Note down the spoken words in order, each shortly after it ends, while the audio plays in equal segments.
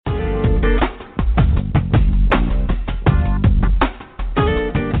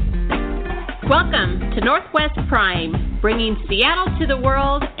to Northwest Prime, bringing Seattle to the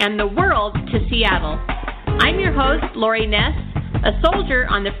world and the world to Seattle. I'm your host, Lori Ness, a soldier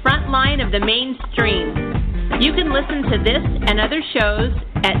on the front line of the mainstream. You can listen to this and other shows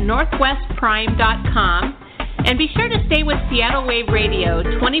at northwestprime.com, and be sure to stay with Seattle Wave Radio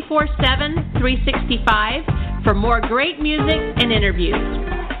 24/7, 365 for more great music and interviews.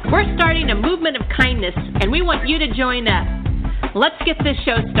 We're starting a movement of kindness, and we want you to join us. Let's get this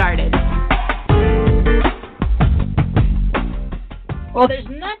show started. Well, there's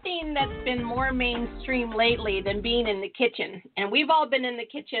nothing that's been more mainstream lately than being in the kitchen. And we've all been in the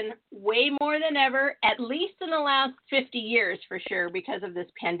kitchen way more than ever, at least in the last 50 years for sure, because of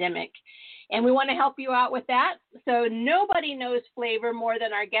this pandemic. And we want to help you out with that. So nobody knows flavor more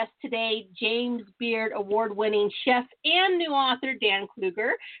than our guest today, James Beard award-winning chef and new author Dan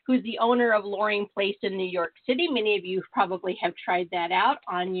Kluger, who's the owner of Loring Place in New York City. Many of you probably have tried that out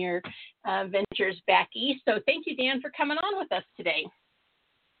on your ventures back east. So thank you, Dan, for coming on with us today.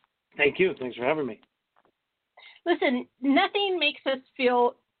 Thank you. Thanks for having me. Listen, nothing makes us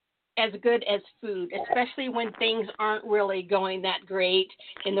feel as good as food, especially when things aren't really going that great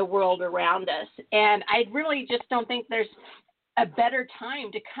in the world around us. And I really just don't think there's a better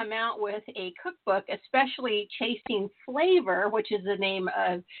time to come out with a cookbook, especially Chasing Flavor, which is the name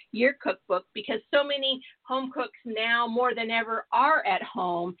of your cookbook, because so many home cooks now more than ever are at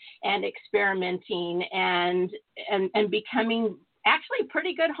home and experimenting and becoming actually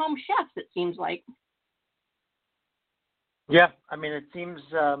pretty good home chefs, it seems like. Yeah, I mean, it seems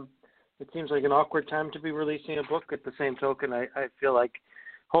like an awkward time to be releasing a book. At the same token, I feel like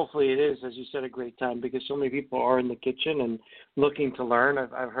hopefully it is, as you said, a great time because so many people are in the kitchen and looking to learn.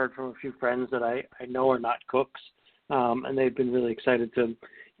 I've heard from a few friends that I know are not cooks, and they've been really excited to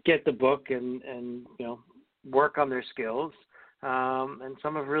get the book and work on their skills. And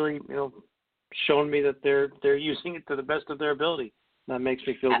some have really shown me that they're using it to the best of their ability. That makes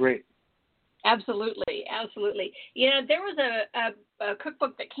me feel great. Absolutely, absolutely. There was a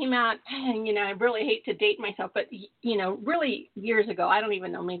cookbook that came out, and, I really hate to date myself, but, really years ago, I don't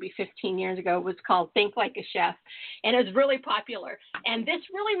even know, maybe 15 years ago, it was called Think Like a Chef, and it was really popular. And this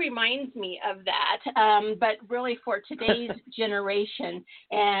really reminds me of that, but really for today's generation.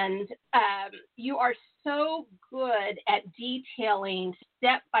 And you are so good at detailing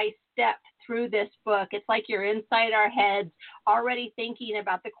step by step through this book. It's like you're inside our heads already thinking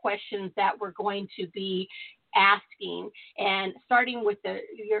about the questions that we're going to be asking, and starting with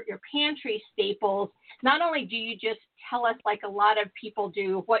your pantry staples. Not only do you just tell us, like a lot of people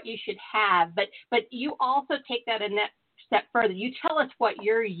do, what you should have, but you also take that a step further. You tell us what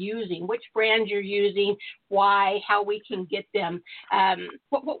you're using, which brands you're using, why, how we can get them.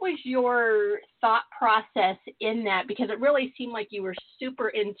 What was your thought process in that? Because it really seemed like you were super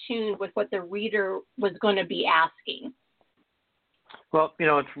in tune with what the reader was going to be asking. Well,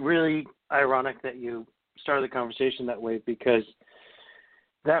 it's really ironic that you started the conversation that way because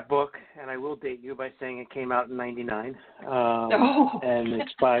that book, and I will date you by saying it came out in '99, and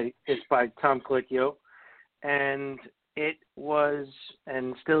it's by Tom Colicchio, and it was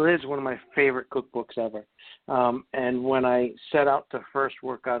and still is one of my favorite cookbooks ever. And when I set out to first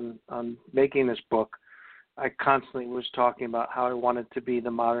work on making this book, I constantly was talking about how I wanted to be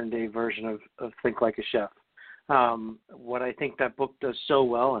the modern day version of Think Like a Chef. What I think that book does so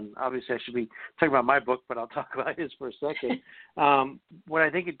well, and obviously I should be talking about my book, but I'll talk about his for a second. What I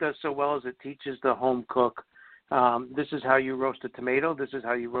think it does so well is it teaches the home cook, this is how you roast a tomato, this is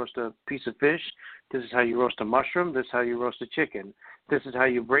how you roast a piece of fish, this is how you roast a mushroom, this is how you roast a chicken, this is how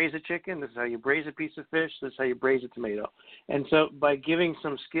you braise a chicken, this is how you braise a piece of fish, this is how you braise a tomato. And so by giving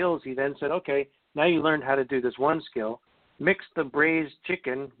some skills, he then said, okay, now you learned how to do this one skill, mix the braised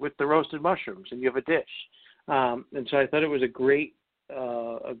chicken with the roasted mushrooms, and you have a dish. And so I thought it was a great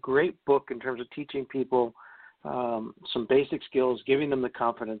book in terms of teaching people some basic skills, giving them the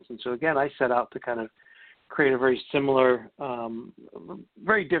confidence. And so, again, I set out to kind of create a very similar,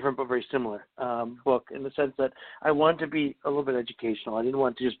 very different but very similar book in the sense that I wanted to be a little bit educational. I didn't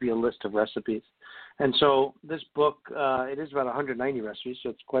want to just be a list of recipes. And so this book, it is about 190 recipes, so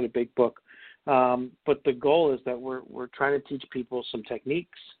it's quite a big book. But the goal is that we're trying to teach people some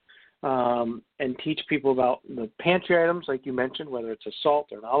techniques, and teach people about the pantry items, like you mentioned, whether it's a salt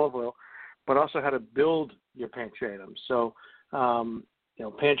or an olive oil, but also how to build your pantry items. So,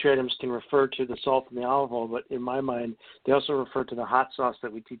 pantry items can refer to the salt and the olive oil, but in my mind, they also refer to the hot sauce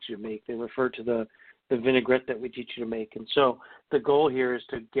that we teach you to make. They refer to the vinaigrette that we teach you to make. And so the goal here is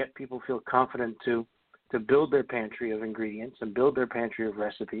to get people feel confident to build their pantry of ingredients and build their pantry of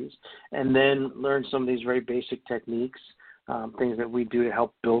recipes, and then learn some of these very basic techniques things that we do to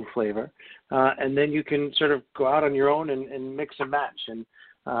help build flavor. And then you can sort of go out on your own and mix and match. And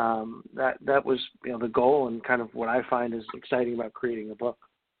that was, the goal and kind of what I find is exciting about creating a book.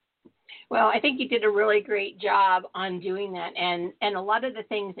 Well, I think you did a really great job on doing that. And a lot of the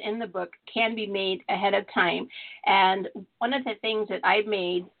things in the book can be made ahead of time. And one of the things that I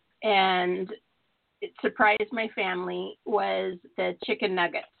made, and it surprised my family, was the chicken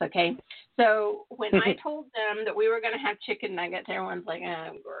nuggets. Okay. So when I told them that we were going to have chicken nuggets, everyone's like, oh,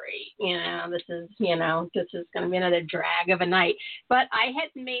 great. This is going to be another drag of a night. But I had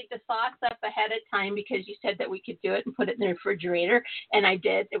made the sauce up ahead of time because you said that we could do it and put it in the refrigerator. And I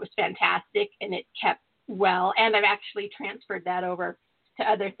did. It was fantastic and it kept well. And I've actually transferred that over to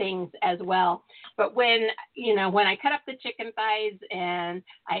other things as well. But when I cut up the chicken thighs and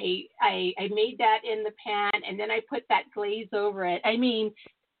I made that in the pan and then I put that glaze over it, I mean,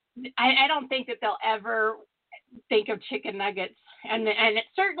 I don't think that they'll ever think of chicken nuggets. And it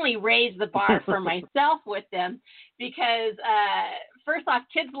certainly raised the bar for myself with them because, first off,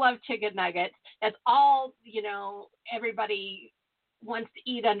 kids love chicken nuggets. That's all, everybody wants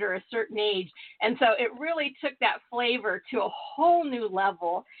to eat under a certain age. And so it really took that flavor to a whole new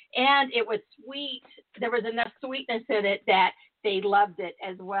level. And it was sweet. There was enough sweetness in it that they loved it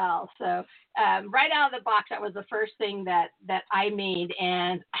as well. So right out of the box, that was the first thing that I made.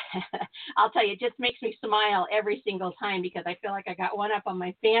 And I'll tell you, it just makes me smile every single time because I feel like I got one up on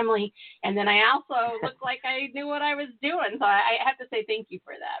my family. And then I also looked like I knew what I was doing. So I have to say thank you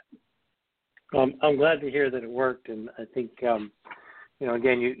for that. I'm glad to hear that it worked. And I think,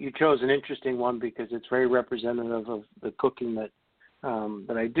 again, you chose an interesting one because it's very representative of the cooking that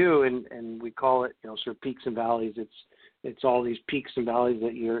I do. And we call it, sort of peaks and valleys. It's all these peaks and valleys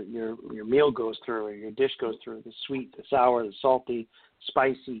that your meal goes through or your dish goes through, the sweet, the sour, the salty,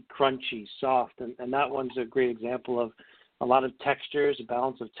 spicy, crunchy, soft. And that one's a great example of a lot of textures, a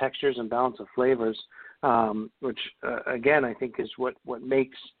balance of textures and balance of flavors, which, again, I think is what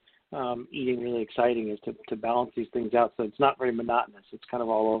makes eating really exciting is to balance these things out. So it's not very monotonous. It's kind of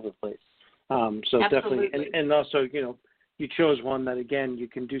all over the place. So Absolutely. definitely, and also, you chose one that, again, you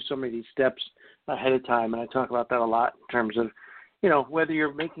can do so many of these steps ahead of time. And I talk about that a lot in terms of, whether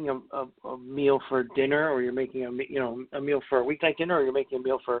you're making a meal for dinner or you're making a meal for a weeknight dinner or you're making a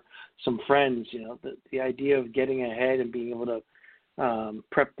meal for some friends, the idea of getting ahead and being able to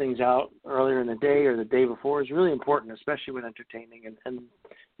prep things out earlier in the day or the day before is really important, especially when entertaining. And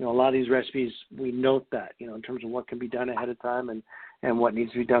a lot of these recipes, we note that, in terms of what can be done ahead of time and what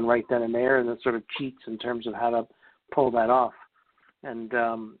needs to be done right then and there, and the sort of cheats in terms of how to pull that off. And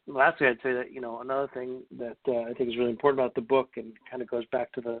lastly, I'd say that, another thing that I think is really important about the book and kind of goes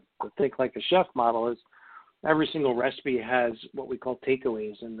back to the think like a chef model is every single recipe has what we call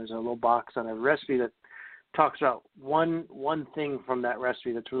takeaways. And there's a little box on every recipe that talks about one thing from that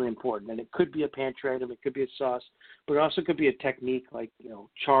recipe that's really important. And it could be a pantry item, it could be a sauce, but it also could be a technique like,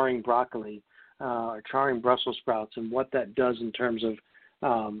 charring broccoli or charring Brussels sprouts and what that does in terms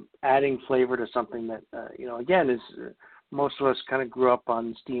of adding flavor to something that, again, is most of us kind of grew up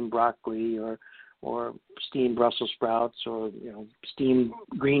on steamed broccoli or steamed Brussels sprouts or, steamed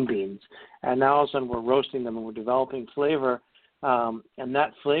green beans. And now all of a sudden we're roasting them and we're developing flavor. And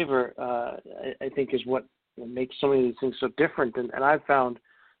that flavor, I think, is what makes so many of these things so different. And I've found,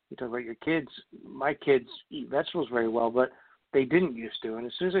 you talk about your kids, my kids eat vegetables very well, but they didn't used to. And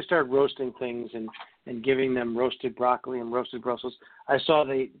as soon as I started roasting things and giving them roasted broccoli and roasted Brussels, I saw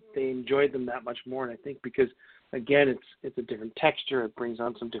they enjoyed them that much more. And I think because, again, it's a different texture. It brings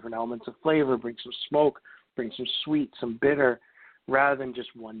on some different elements of flavor, brings some smoke, brings some sweet, some bitter, rather than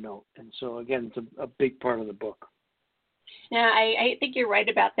just one note. And so, again, it's a big part of the book. Yeah, I think you're right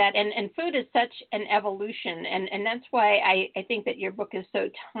about that. And food is such an evolution. And that's why I think that your book is so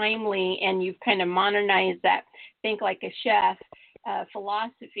timely and you've kind of modernized that think like a chef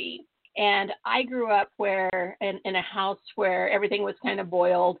philosophy. And I grew up in a house where everything was kind of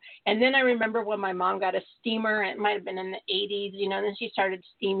boiled. And then I remember when my mom got a steamer, it might have been in the 80s, then she started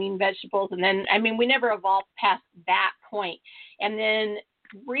steaming vegetables. And then, we never evolved past that point. And then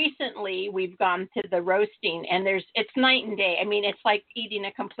recently we've gone to the roasting and it's night and day. It's like eating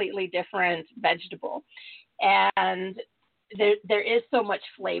a completely different vegetable. And there is so much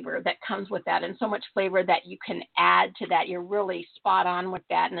flavor that comes with that and so much flavor that you can add to that. You're really spot on with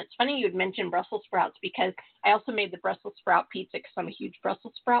that. And it's funny you'd mentioned Brussels sprouts because I also made the Brussels sprout pizza because I'm a huge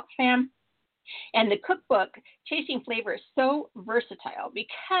Brussels sprout fan. And the cookbook, Chasing Flavor, is so versatile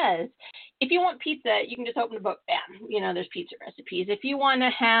because if you want pizza, you can just open the book, bam, there's pizza recipes. If you want to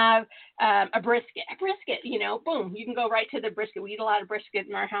have a brisket, boom, you can go right to the brisket. We eat a lot of brisket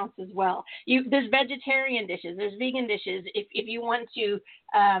in our house as well. There's vegetarian dishes, there's vegan dishes. If you want to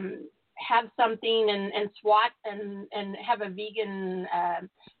have something and swat and have a vegan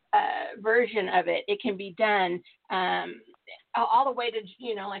version of it, it can be done. All the way to,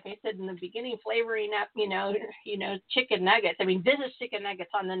 like I said in the beginning, flavoring up, chicken nuggets. I mean, this is chicken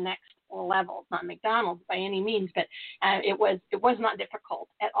nuggets on the next level. It's not McDonald's by any means, but it was not difficult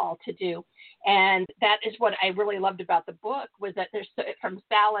at all to do. And that is what I really loved about the book, was that there's from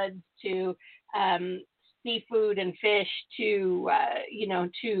salads to seafood and fish to,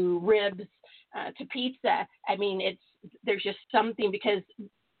 to ribs, to pizza. I mean, there's just something, because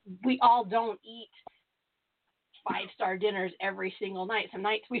we all don't eat 5-star dinners every single night. Some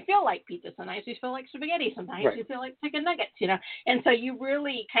nights we feel like pizza, some nights we feel like spaghetti, sometimes we feel like chicken nuggets, And so you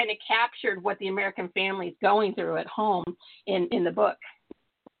really kind of captured what the American family is going through at home in the book.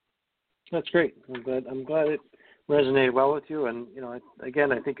 That's great. I'm glad it resonated well with you. And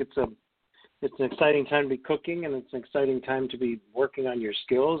again, I think it's an exciting time to be cooking, and it's an exciting time to be working on your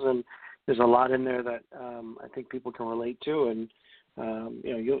skills. And there's a lot in there that I think people can relate to. And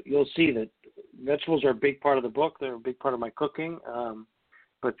you'll see that vegetables are a big part of the book. They're a big part of my cooking,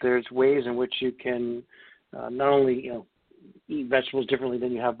 but there's ways in which you can not only eat vegetables differently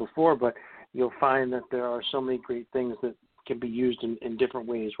than you have before, but you'll find that there are so many great things that can be used in different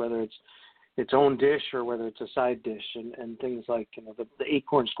ways, whether it's its own dish or whether it's a side dish, and things like the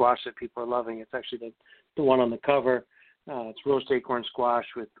acorn squash that people are loving. It's actually the one on the cover. It's roast acorn squash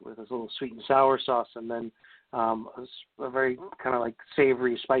with this little sweet and sour sauce, and then a very kind of like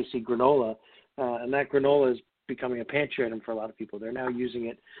savory, spicy granola, and that granola is becoming a pantry item for a lot of people. They're now using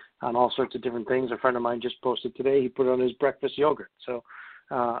it on all sorts of different things. A friend of mine just posted today, he put it on his breakfast yogurt. So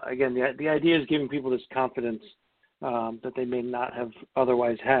again, the idea is giving people this confidence that they may not have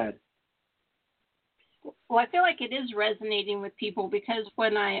otherwise had. Well, I feel like it is resonating with people, because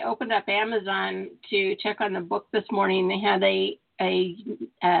when I opened up Amazon to check on the book this morning, they had a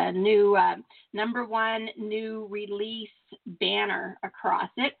new #1 new release banner across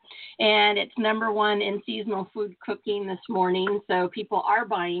it, and it's #1 in seasonal food cooking this morning. So people are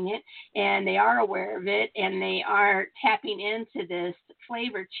buying it, and they are aware of it, and they are tapping into this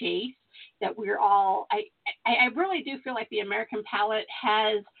flavor chase that we're all. I really do feel like the American palate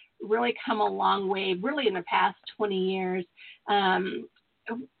has really come a long way, really in the past 20 years,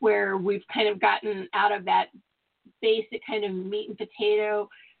 where we've kind of gotten out of that basic kind of meat and potato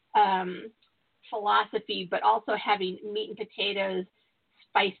philosophy, but also having meat and potatoes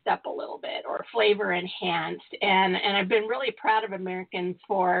spiced up a little bit or flavor enhanced. And I've been really proud of Americans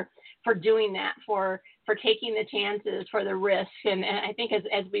for doing that, for taking the chances, for the risks. And I think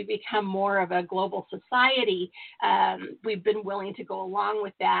as we become more of a global society, we've been willing to go along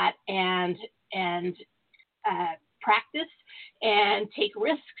with that and practice and take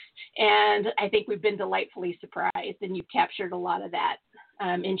risks. And I think we've been delightfully surprised, and you've captured a lot of that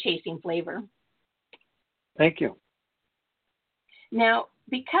in Chasing Flavor. Thank you. Now,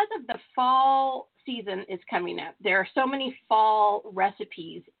 because of the fall season is coming up, there are so many fall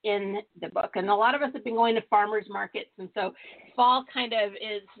recipes in the book, and a lot of us have been going to farmers markets, and so fall kind of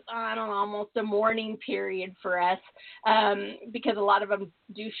is, almost a mourning period for us, because a lot of them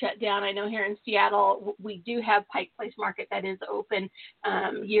do shut down. I know here in Seattle, we do have Pike Place Market that is open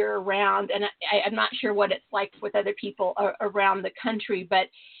year round, and I'm not sure what it's like with other people around the country, but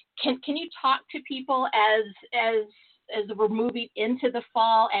can you talk to people as we're moving into the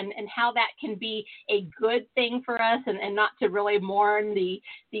fall, and how that can be a good thing for us, and not to really mourn the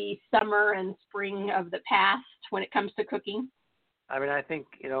summer and spring of the past when it comes to cooking? I mean, I think,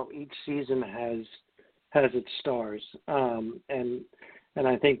 each season has its stars. And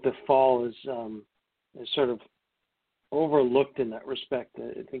I think the fall is sort of overlooked in that respect.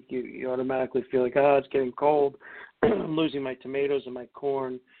 I think you automatically feel like, it's getting cold. I'm losing my tomatoes and my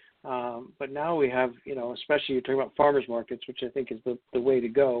corn. But now we have, especially you're talking about farmers markets, which I think is the way to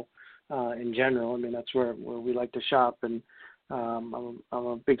go in general. I mean, that's where we like to shop, and I'm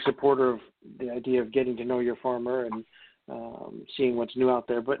a big supporter of the idea of getting to know your farmer and seeing what's new out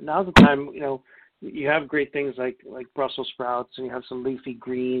there. But now's the time, you have great things like Brussels sprouts, and you have some leafy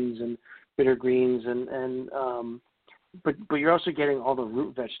greens and bitter greens, but you're also getting all the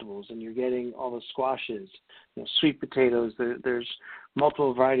root vegetables, and you're getting all the squashes, sweet potatoes. There's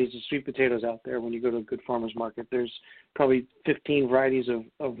multiple varieties of sweet potatoes out there. When you go to a good farmer's market, there's probably 15 varieties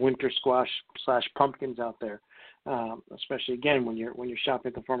of winter squash / pumpkins out there. especially again when you're shopping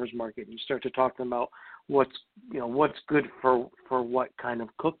at the farmers market and you start to talk to them about what's good for what kind of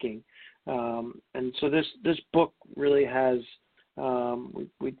cooking. And so this book really has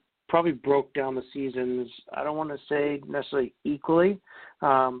we probably broke down the seasons. I don't want to say necessarily equally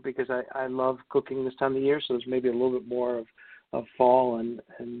because I love cooking this time of year, so there's maybe a little bit more of fall and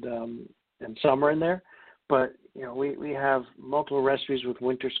summer in there. But we have multiple recipes with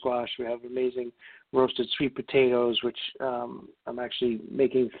winter squash. We have amazing roasted sweet potatoes, which I'm actually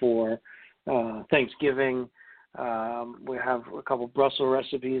making for Thanksgiving. We have a couple Brussels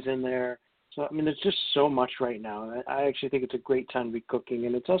recipes in there. So, I mean, there's just so much right now. And I actually think it's a great time to be cooking.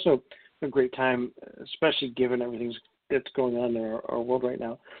 And it's also a great time, especially given everything that's going on in our world right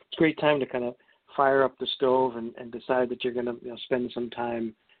now. It's a great time to kind of fire up the stove and decide that you're going to spend some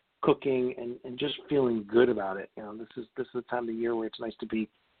time cooking and just feeling good about it. This is the time of the year where it's nice to be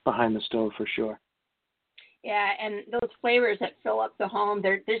behind the stove for sure. Yeah, and those flavors that fill up the home,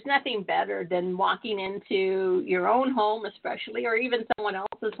 there's nothing better than walking into your own home, especially, or even someone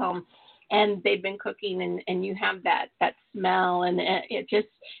else's home, and they've been cooking, and you have that smell, and it just,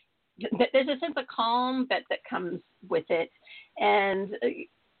 there's a sense of calm that comes with it, and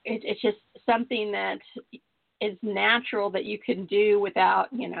it's just something that is natural that you can do without,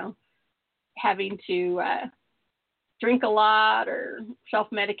 having to drink a lot or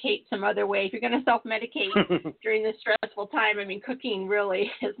self-medicate some other way. If you're going to self-medicate during this stressful time, I mean, cooking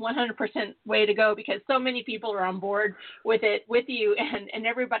really is 100% way to go because so many people are on board with it with you, and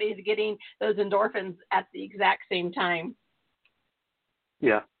everybody's getting those endorphins at the exact same time.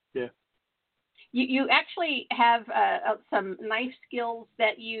 Yeah. You actually have some knife skills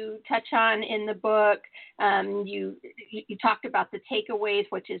that you touch on in the book. You talked about the takeaways,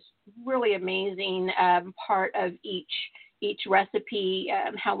 which is really amazing part of each recipe,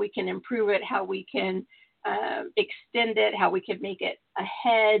 how we can improve it, how we can extend it, how we can make it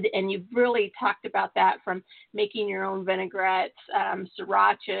ahead. And you've really talked about that from making your own vinaigrettes,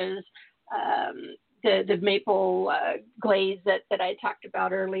 srirachas, the maple glaze that I talked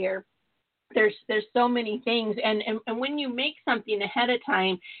about earlier. There's so many things, and when you make something ahead of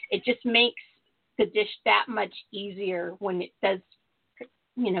time, it just makes the dish that much easier when it does,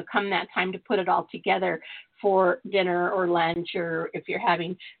 come that time to put it all together for dinner or lunch, or if you're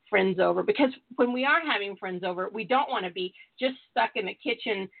having friends over. Because when we are having friends over, we don't want to be just stuck in the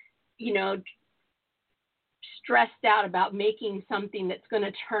kitchen, stressed out about making something that's going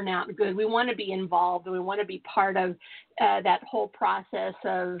to turn out good. We want to be involved, and we want to be part of that whole process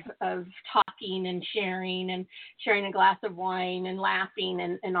of talking and sharing a glass of wine and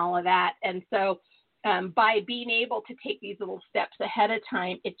laughing and all of that. And so by being able to take these little steps ahead of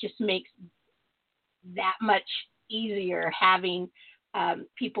time, it just makes that much easier having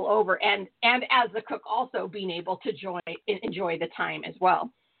people over, and as the cook also being able to enjoy the time as well.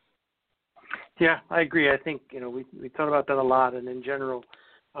 Yeah, I agree. I think, we thought about that a lot. And in general,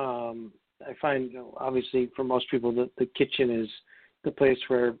 I find, obviously for most people, the kitchen is the place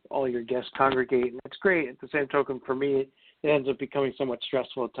where all your guests congregate. And it's great. At the same token, for me, it ends up becoming somewhat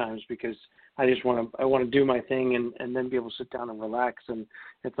stressful at times because I want to do my thing and then be able to sit down and relax. And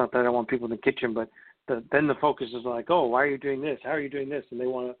it's not that I don't want people in the kitchen, but then the focus is like, oh, why are you doing this? How are you doing this? And they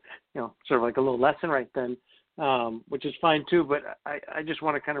want to, sort of like a little lesson right then, which is fine too. But I just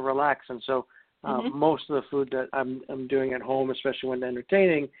want to kind of relax. And so, most of the food that I'm doing at home, especially when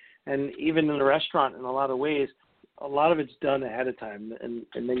entertaining, and even in the restaurant, in a lot of ways, a lot of it's done ahead of time, and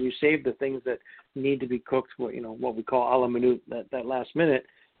then you save the things that need to be cooked. What we call a la minute, that last minute.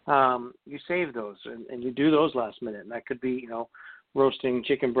 You save those, and you do those last minute, and that could be roasting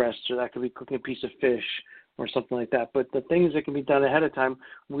chicken breasts, or that could be cooking a piece of fish, or something like that. But the things that can be done ahead of time,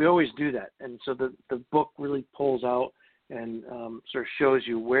 we always do that, and so the book really pulls out and sort of shows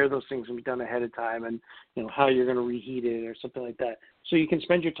you where those things can be done ahead of time, and how you're going to reheat it or something like that. So you can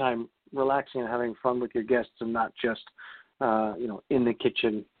spend your time relaxing and having fun with your guests, and not just in the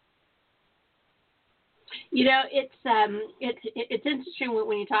kitchen. It's interesting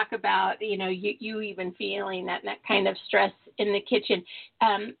when you talk about you even feeling that kind of stress in the kitchen.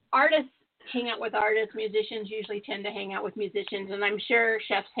 Artists hang out with artists. Musicians usually tend to hang out with musicians, and I'm sure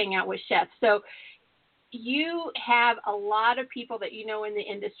chefs hang out with chefs. So you have a lot of people that in the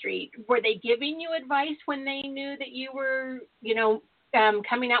industry. Were they giving you advice when they knew that you were,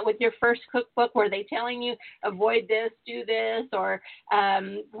 coming out with your first cookbook? Were they telling you avoid this, do this, or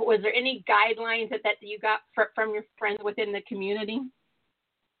was there any guidelines that you got from your friends within the community?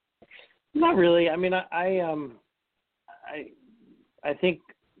 Not really. I mean, I think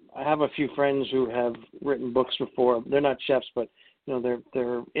I have a few friends who have written books before. They're not chefs, but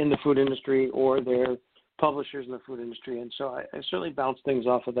they're in the food industry, or they're publishers in the food industry, and so I certainly bounced things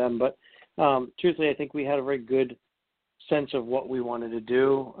off of them. But truthfully, I think we had a very good sense of what we wanted to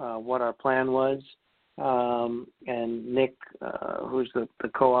do, what our plan was. And Nick, who's the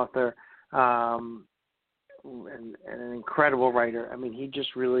co-author, and an incredible writer. I mean, he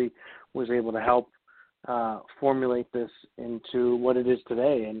just really was able to help formulate this into what it is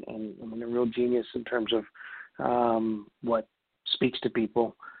today, and I mean, a real genius in terms of what speaks to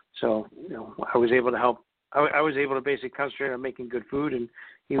people. So, I was able to help. I was able to basically concentrate on making good food, and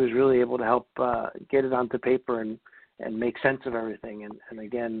he was really able to help get it onto paper and make sense of everything. And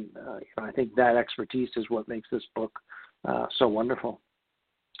again, I think that expertise is what makes this book so wonderful.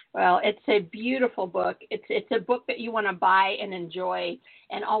 Well, it's a beautiful book. It's a book that you want to buy and enjoy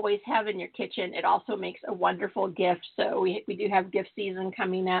and always have in your kitchen. It also makes a wonderful gift. So we do have gift season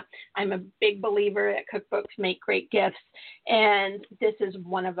coming up. I'm a big believer that cookbooks make great gifts, and this is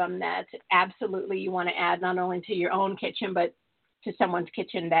one of them that absolutely you want to add not only to your own kitchen, but to someone's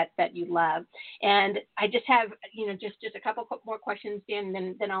kitchen that you love. And I just have, just a couple more questions, Dan,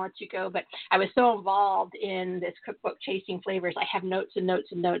 and then I'll let you go. But I was so involved in this cookbook, Chasing Flavors. I have notes and notes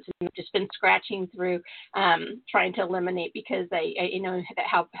and notes, and I've just been scratching through, trying to eliminate because I know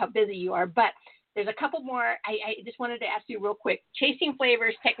how busy you are. But there's a couple more. I just wanted to ask you real quick. Chasing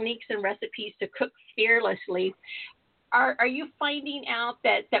Flavors, Techniques and Recipes to Cook Fearlessly. Are you finding out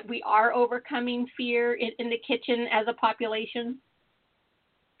that we are overcoming fear in the kitchen as a population?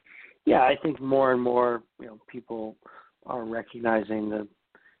 Yeah, I think more and more, people are recognizing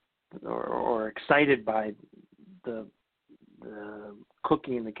or excited by the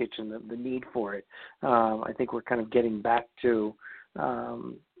cooking in the kitchen, the need for it. I think we're kind of getting back to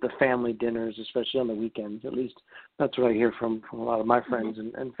the family dinners, especially on the weekends. At least that's what I hear from a lot of my friends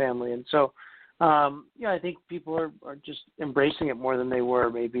and family. And so, I think people are just embracing it more than they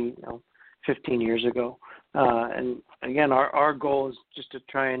were maybe 15 years ago. And again, our goal is just to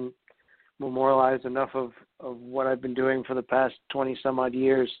try and memorialize enough of what I've been doing for the past 20 some odd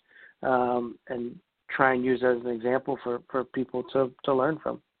years, and try and use as an example for people to learn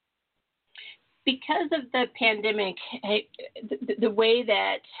from. Because of the pandemic, the way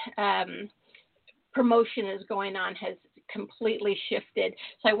that promotion is going on has completely shifted.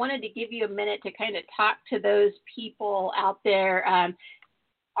 So I wanted to give you a minute to kind of talk to those people out there.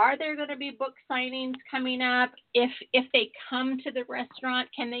 Are there going to be book signings coming up? If they come to the restaurant,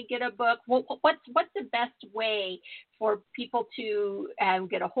 can they get a book? What's the best way for people to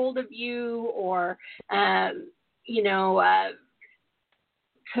get a hold of you or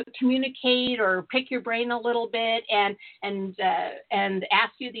communicate or pick your brain a little bit and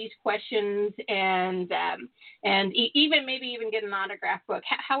ask you these questions and even get an autograph book?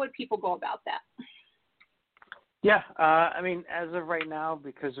 How would people go about that? Yeah, I mean, as of right now,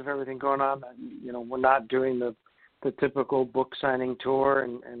 because of everything going on, we're not doing the typical book signing tour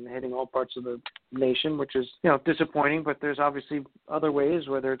and hitting all parts of the nation, which is, disappointing, but there's obviously other ways,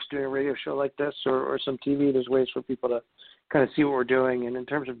 whether it's doing a radio show like this or some TV, there's ways for people to kind of see what we're doing. And in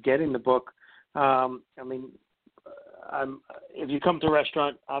terms of getting the book, if you come to a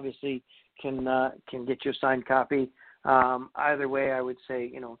restaurant, obviously can get you a signed copy. Either way, I would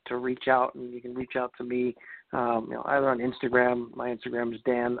say, to reach out, and you can reach out to me, either on Instagram. My Instagram is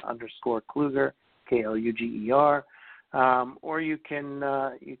Dan_Kluger, Kluger, or you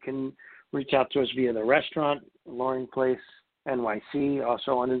can reach out to us via the restaurant, Loring Place NYC,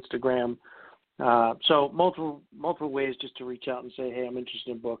 also on Instagram. So multiple ways just to reach out and say, hey, I'm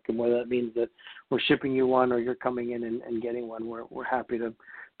interested in a book, and whether that means that we're shipping you one or you're coming in and getting one, we're happy to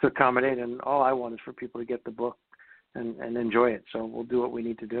accommodate. And all I want is for people to get the book and enjoy it. So we'll do what we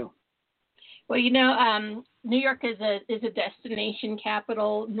need to do. Well, New York is a destination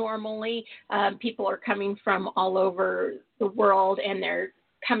capital. Normally, people are coming from all over the world, and they're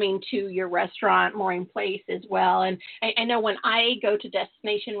coming to your restaurant, Loring Place, as well. And I know when I go to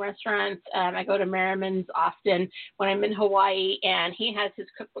destination restaurants, I go to Merriman's often when I'm in Hawaii, and he has his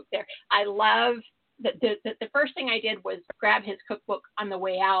cookbook there. I love the first thing I did was grab his cookbook on the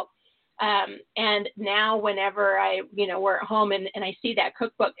way out. And now whenever we're at home and I see that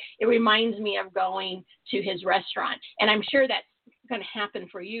cookbook, it reminds me of going to his restaurant. And I'm sure that's going to happen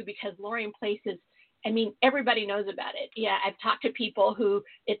for you because Loring Place is, everybody knows about it. Yeah, I've talked to people who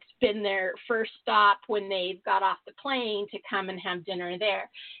it's been their first stop when they got off the plane to come and have dinner there.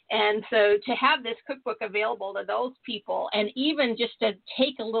 And so to have this cookbook available to those people and even just to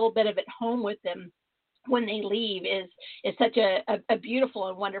take a little bit of it home with them when they leave is such a beautiful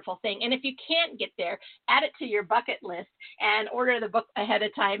and wonderful thing. And if you can't get there, add it to your bucket list and order the book ahead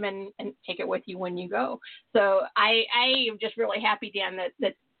of time and take it with you when you go. So I am just really happy, Dan,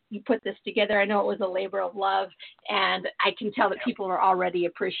 that you put this together. I know it was a labor of love, and I can tell that people are already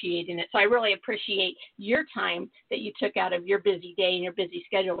appreciating it. So I really appreciate your time that you took out of your busy day and your busy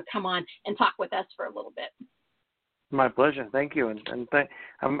schedule to come on and talk with us for a little bit. My pleasure. Thank you. I'm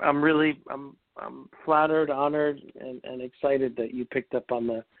flattered, honored, and excited that you picked up on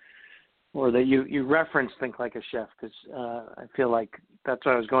that you referenced Think Like a Chef, because I feel like that's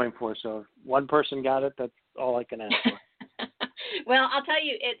what I was going for. So if one person got it, that's all I can ask for. Well, I'll tell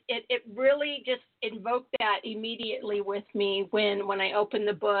you, it really just invoked that immediately with me when I opened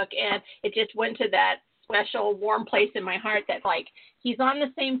the book, and it just went to that special warm place in my heart that, like, he's on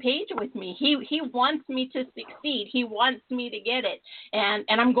the same page with me. He wants me to succeed. He wants me to get it, and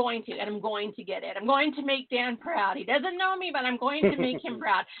I'm going to get it. I'm going to make Dan proud. He doesn't know me, but I'm going to make him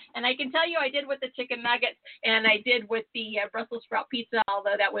proud. And I can tell you, I did with the chicken nuggets, and I did with the Brussels sprout pizza,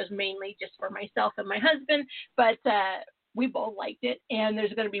 although that was mainly just for myself and my husband. But we both liked it, and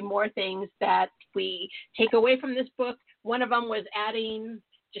there's going to be more things that we take away from this book. One of them was adding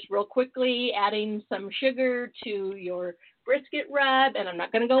some sugar to your brisket rub, and I'm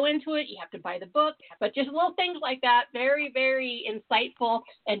not going to go into it. You have to buy the book, but just little things like that. Very, very insightful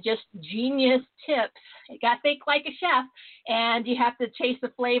and just genius tips. You got to think like a chef, and you have to chase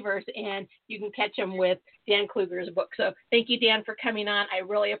the flavors, and you can catch them with Dan Kluger's book. So thank you, Dan, for coming on. I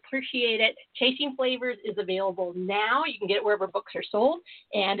really appreciate it. Chasing Flavors is available now. You can get it wherever books are sold,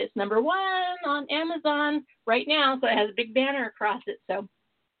 and it's #1 on Amazon right now, so it has a big banner across it. So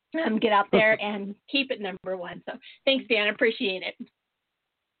get out there and keep it #1. So thanks, Dan. I appreciate it.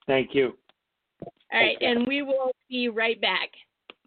 Thank you. All right, and we will be right back.